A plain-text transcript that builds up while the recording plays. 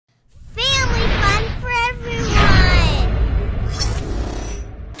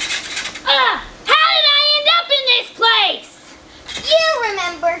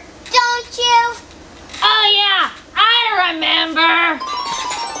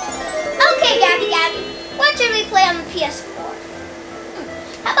what should we play on the PS4?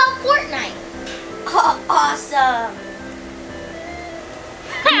 How about Fortnite? Oh, awesome!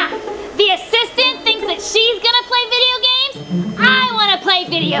 Ha! The assistant thinks that she's gonna play video games? I wanna play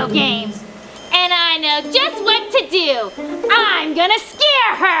video games! And I know just what to do! I'm gonna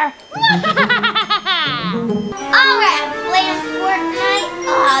scare her! Alright, I'm playing Fortnite.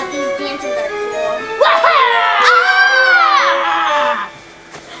 Oh, these dances are cool.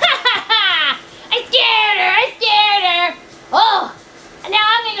 I scared her! Oh! And now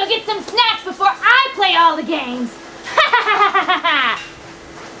I'm gonna go get some snacks before I play all the games!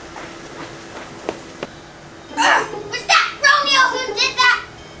 Was that Romeo who did that?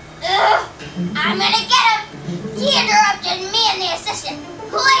 I'm gonna get him! He interrupted me and the assistant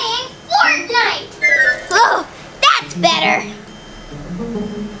playing Fortnite! Oh, that's better!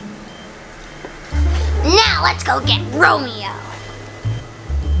 Now let's go get Romeo!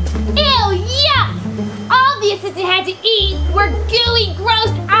 Ew, yuck! All the assistant had to eat were gooey,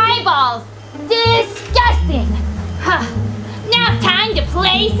 gross eyeballs! Disgusting! Huh. Now it's time to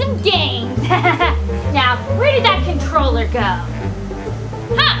play some games! Now, where did that controller go?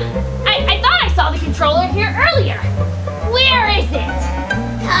 Huh! I thought I saw the controller here earlier! Where is it?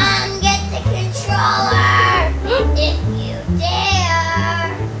 Come get the controller! If you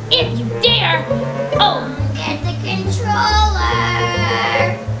dare! If you dare! Oh! Come get the controller!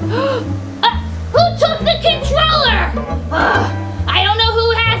 Who took the controller? I don't know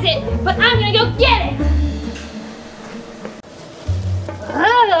who has it, but I'm gonna go get it!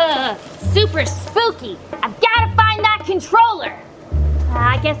 Super spooky! I've gotta find that controller!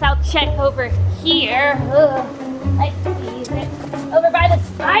 I guess I'll check over here. Let's see, is it over by the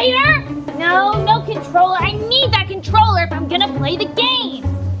spider? No, no controller. I need that controller if I'm gonna play the game.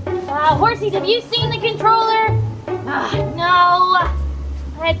 Horsies, have you seen the controller? No.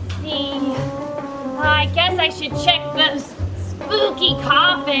 Let's see. I guess I should check those spooky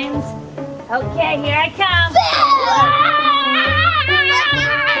coffins. Okay, here I come.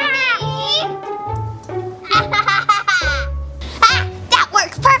 That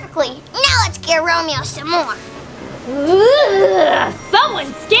works perfectly. Now let's get Romeo some more.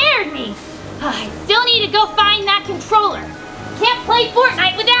 Someone scared me. I still need to go find that controller. Can't play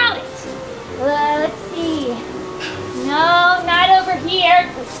Fortnite without it. Let's see. No, not over here.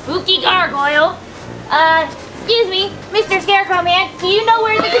 The spooky gargoyle. Excuse me, Mr. Scarecrow Man. Do you know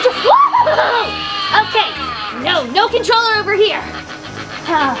where the controller? Okay. No controller over here.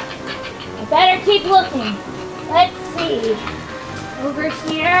 I better keep looking. Let's see. Over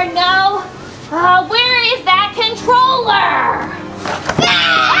here, no. Where is that controller?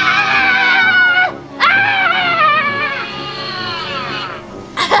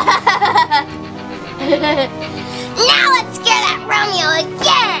 Now let's scare that Romeo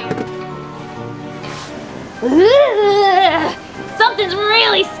again. Something's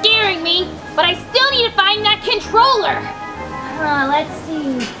really scaring me, but I still need to find that controller. Let's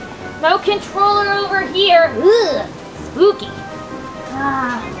see. No controller over here. Spooky.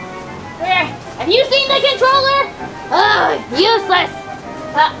 Where? Have you seen the controller? Useless.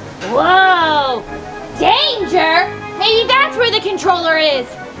 Whoa. Danger? Maybe that's where the controller is.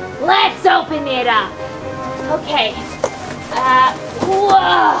 Let's open it up. Okay.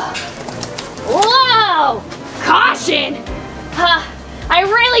 Whoa. Whoa. Caution. I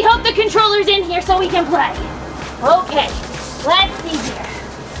really hope the controller's in here so we can play. Okay. Let's see here.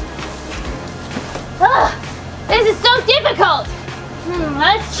 This is so difficult.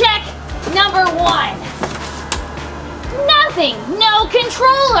 Let's check number 1. Nothing. No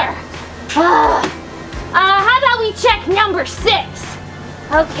controller. How about we check number 6?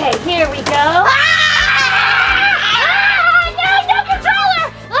 Okay, here we go. No controller!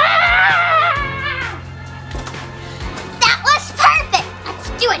 That was perfect. Let's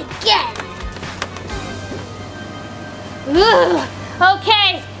do it again.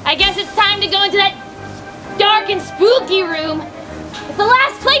 Okay, I guess it's time to go into that dark and spooky room. It's the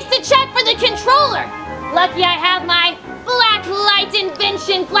last place to check for the controller. Lucky I have my black light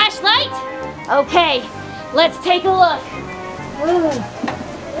invention flashlight. Okay, let's take a look.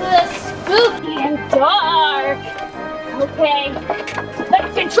 Spooky and dark. Okay, the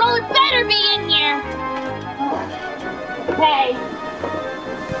controller better be in here. Okay.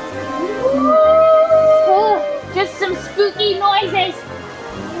 Just some spooky noises.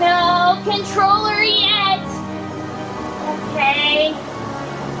 No controller yet. Okay.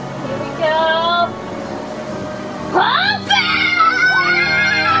 Here we go.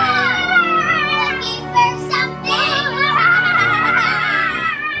 Looking for something.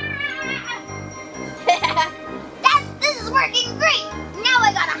 This is working great. Now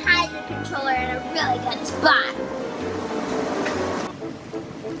I gotta hide the controller in a really good spot.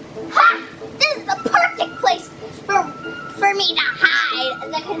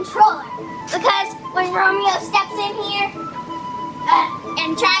 when Romeo steps in here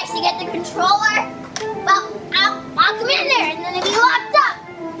and tries to get the controller, well, I'll come in there and then it'll be locked up.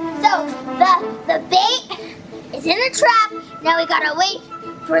 So the bait is in the trap. Now we gotta wait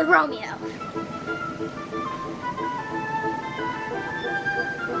for Romeo.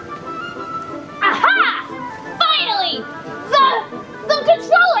 Aha! Finally! The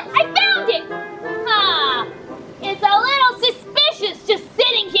controller! I found it! Huh. It's a little suspicious just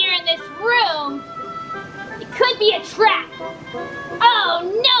sitting here in this room. It could be a trap. Oh,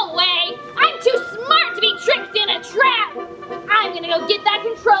 no way! I'm too smart to be tricked in a trap! I'm gonna go get that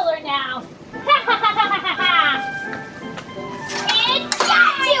controller now. Ha ha ha ha ha ha! It's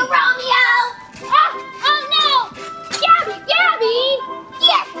Got you, Romeo! Oh no! Gabby, Gabby!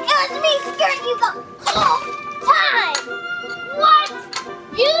 Yes, it was me scaring you the whole time! What?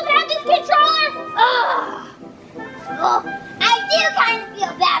 You've had this controller? Ugh! Well, I do kind of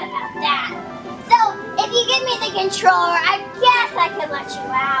feel bad about that. So, if you give me the controller, I guess I can let you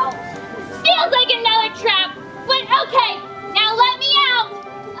out. Feels like another trap, but okay. Now let me out.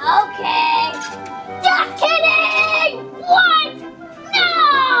 Okay. Just kidding! What?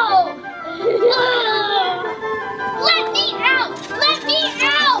 No! Ugh. Let me out! Let me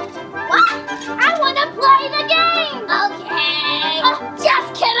out! What? I want to play the game! Okay.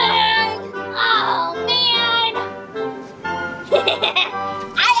 Just kidding! Oh, man!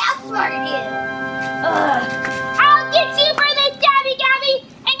 I outsmarted you. I'll get you for this, Gabby Gabby,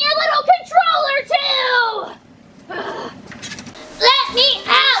 and your little controller, too! Let me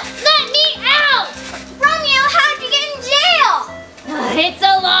out! Let me out! Romeo, how'd you get in jail? It's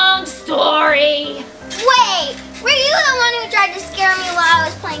a long story. Wait, were you the one who tried to scare me while I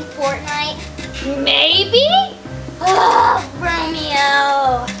was playing Fortnite? Maybe? Oh,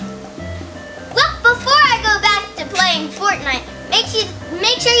 Romeo. Well, before I go back to playing Fortnite,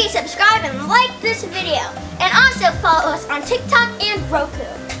 make sure you subscribe and like this video. And also follow us on TikTok and Roku.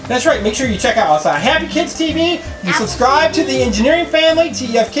 That's right. Make sure you check out us on Happy Kids TV. You subscribe to the Engineering Family,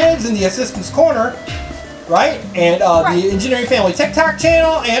 TEF Kids, and the Assistants Corner, right? And the Engineering Family TikTok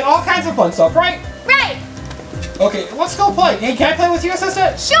channel, and all kinds of fun stuff, right? Right. Okay, let's go play. Hey, can I play with you,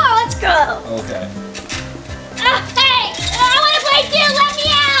 Assistant? Sure, let's go. Okay. Hey, I want to play too. Let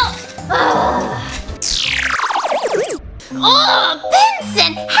me out. Oh,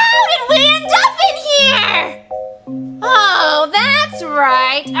 Benson, how did we end up in here? Oh, that's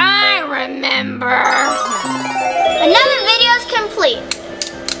right. I remember. Another video's complete.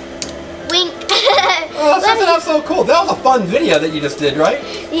 Wink. Oh, Assistant, that's so cool. That was a fun video that you just did, right?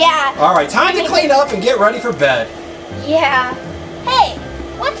 Yeah. All right, time to clean up and get ready for bed. Yeah. Hey,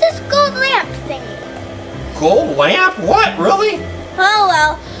 what's this gold lamp thingy? Gold lamp? What? Really? Oh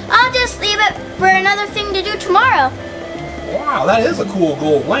well, I'll just leave it for another thing to do tomorrow. Wow, that is a cool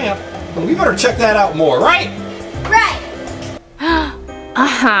gold lamp. Well, we better check that out more, right? Right.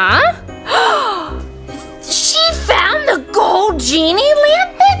 Uh-huh. She found the gold genie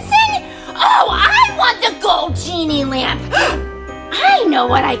lamp, Benson? Oh, I want the gold genie lamp. I know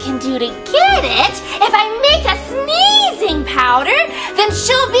what I can do to get it. If I make a sneezing powder, then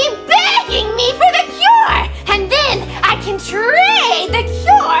she'll be begging me for the cure. And then I can trade the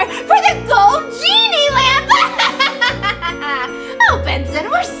cure for the gold genie lamp. Oh, Benson,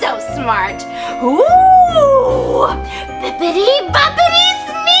 we're so smart. Ooh, bippity boppity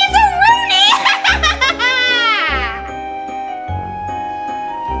sneeze-a-rooney.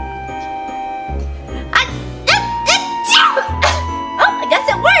 Oh, I guess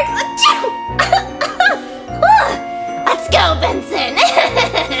it works. Let's go, Benson.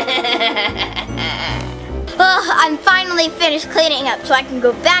 Oh, I'm finally finished cleaning up so I can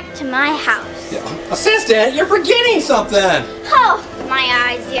go back to my house. Yeah. Assistant, you're forgetting something. Oh, my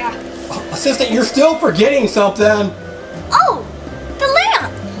eyes, yeah. Assistant, you're still forgetting something. Oh, the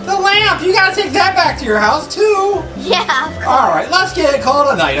lamp. The lamp. You gotta take that back to your house too. Yeah, of course. All right, let's get it called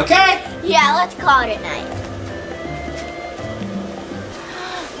a night, okay? Yeah, let's call it a night.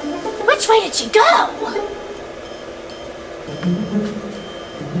 Which way did she go?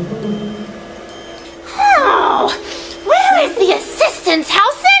 Oh, where is the assistant's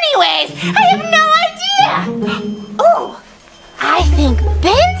house anyways? I have no idea. Oh, I think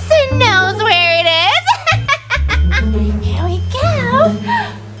Benson knows where it is. Here we go.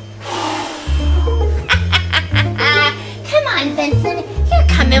 Come on, Benson. You're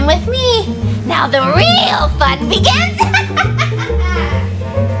coming with me. Now the real fun begins.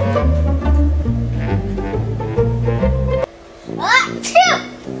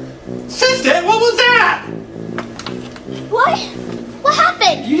 Assistant, what was that? What? What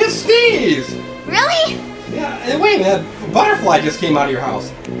happened? You just sneezed. Really? Yeah, and wait a minute, a butterfly just came out of your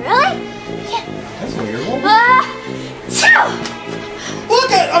house. Really? Yeah. That's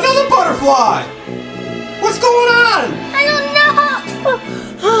Look at another butterfly! What's going on? I don't know.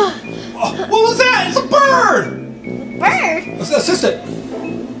 Oh, what was that? It's a bird! Bird? Assistant,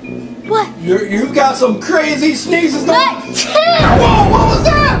 What? you've got some crazy sneezes going on. What? Whoa, what was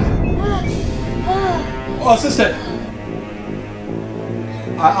that? Oh, assistant.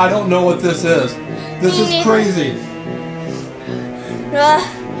 I don't know what this is. This is crazy.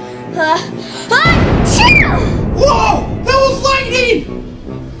 Whoa! That was lightning!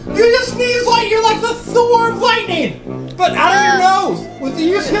 You just sneezed like you're like the Thor of lightning! But out of your nose! What do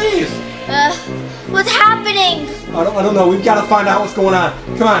you sneeze? What's happening? I don't know. We've got to find out what's going on.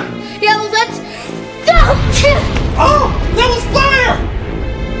 Come on. Yeah, well, let's go! Oh! That was fire!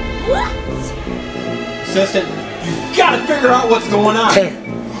 What? Assistant, you've got to figure out what's going on.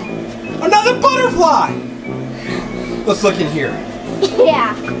 Another butterfly! Let's look in here.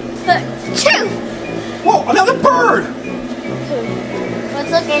 Yeah. Two! Whoa, another bird!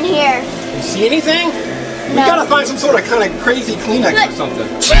 Let's look in here. You see anything? We No. gotta find some sort of kind of crazy Kleenex or something.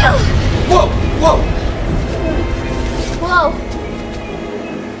 Two! Whoa, whoa! Whoa.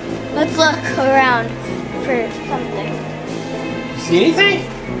 Let's look around for something. You see anything?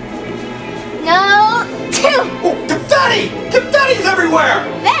 No. Two! Oh, confetti! Confetti's everywhere!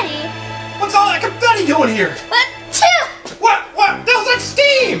 Betty? What's all that confetti doing here? Two! What? That was like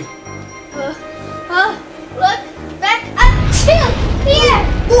steam! Look back up. Two! Here!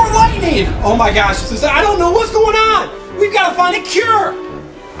 More lightning! Oh my gosh, I don't know what's going on! We've got to find a cure!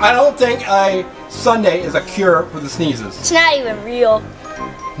 I don't think a sundae is a cure for the sneezes. It's not even real.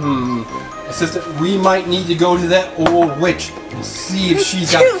 Assistant, we might need to go to that old witch and see if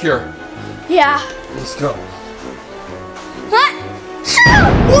she's got a cure. Yeah. Let's go. What? Two!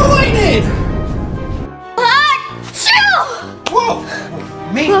 More lightning! What? Two! Whoa!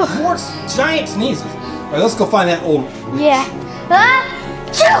 Man, more giant sneezes. All right, let's go find that old witch. Yeah.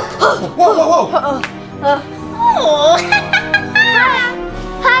 Two! Whoa, whoa, whoa! Oh.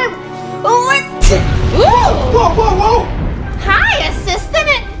 Hi. What? Whoa, whoa, whoa! Hi, assistant.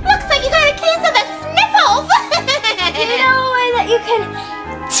 It looks like you got a case of the sniffles. You know a way that you can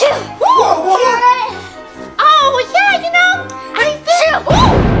two? Whoa, whoa! Oh, yeah, you know,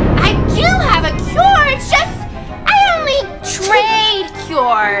 I do have a cure. It's just I only trade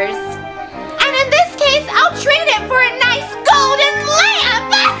cures. And in this case, I'll trade it for a nice golden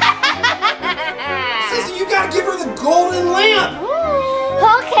lamp. Sister, you gotta give her the golden lamp!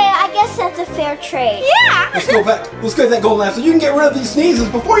 Okay, I guess that's a fair trade. Yeah. Let's go back. Let's get that golden lamp so you can get rid of these sneezes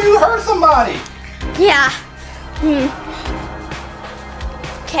before you hurt somebody! Yeah.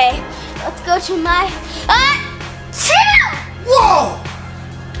 Okay, let's go to my two! Whoa!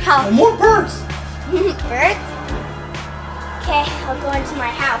 How? And more birds! Birds? Okay, I'll go into my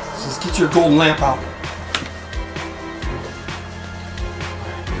house. Just get your golden lamp out.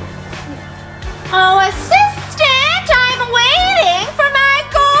 Oh, assistant, I'm waiting for my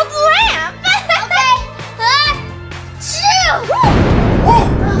gold lamp. Okay, two! Whoa!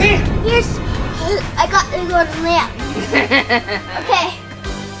 Man! Here's, I got the golden lamp. Okay.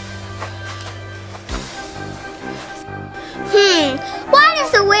 Why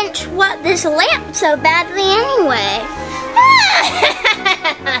does the witch want this lamp so badly anyway?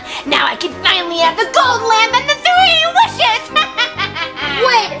 Now I can finally have the gold lamp and the 3 wishes.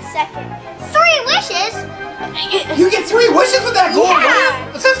 Wait a second. 3 wishes? You get 3 wishes with that golden Yeah.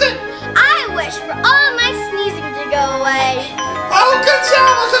 lamp! Assistant! I wish for all my sneezing to go away. Oh, good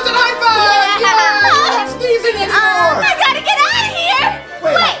job! Assistant, high five! Yeah. You're not sneezing anymore! I gotta get out of here.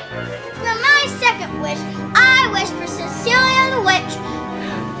 Wait, for my second wish, I wish for Cecilia the witch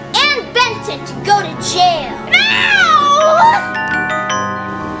and Benson to go to jail. No!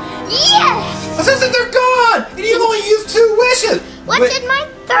 Yes! Assistant, they're gone! And you've only used 2 wishes! What Wait, should my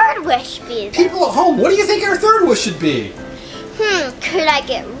third wish be then? people at home, what do you think our 3rd wish should be? Could I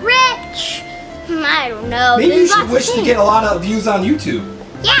get rich? I don't know. Maybe you There's should lots of wish to things. get a lot of views on YouTube.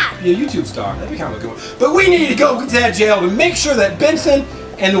 Yeah. Be a YouTube star. That'd be kind of a good one. But we need to go to that jail to make sure that Benson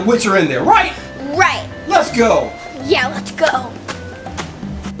and the witch are in there, right? Right. Let's go. Yeah, let's go.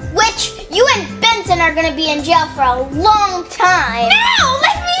 Witch, you and Benson are gonna be in jail for a long time. No!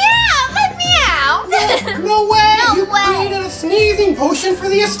 Let me out! Let me out! No way! No You way. created a sneezing potion for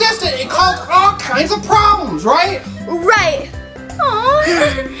the assistant. It caused all kinds of problems, right? Right. Oh,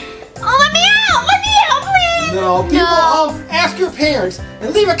 let me out! Let me out, please! No, people ask your parents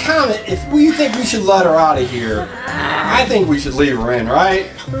and leave a comment if you think we should let her out of here. I think we should leave her in, right?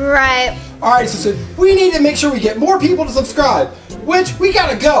 Right. Alright, so we need to make sure we get more people to subscribe. Which, we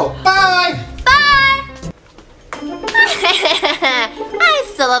gotta go. Bye! Bye. I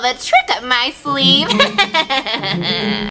little bit trick up my sleeve.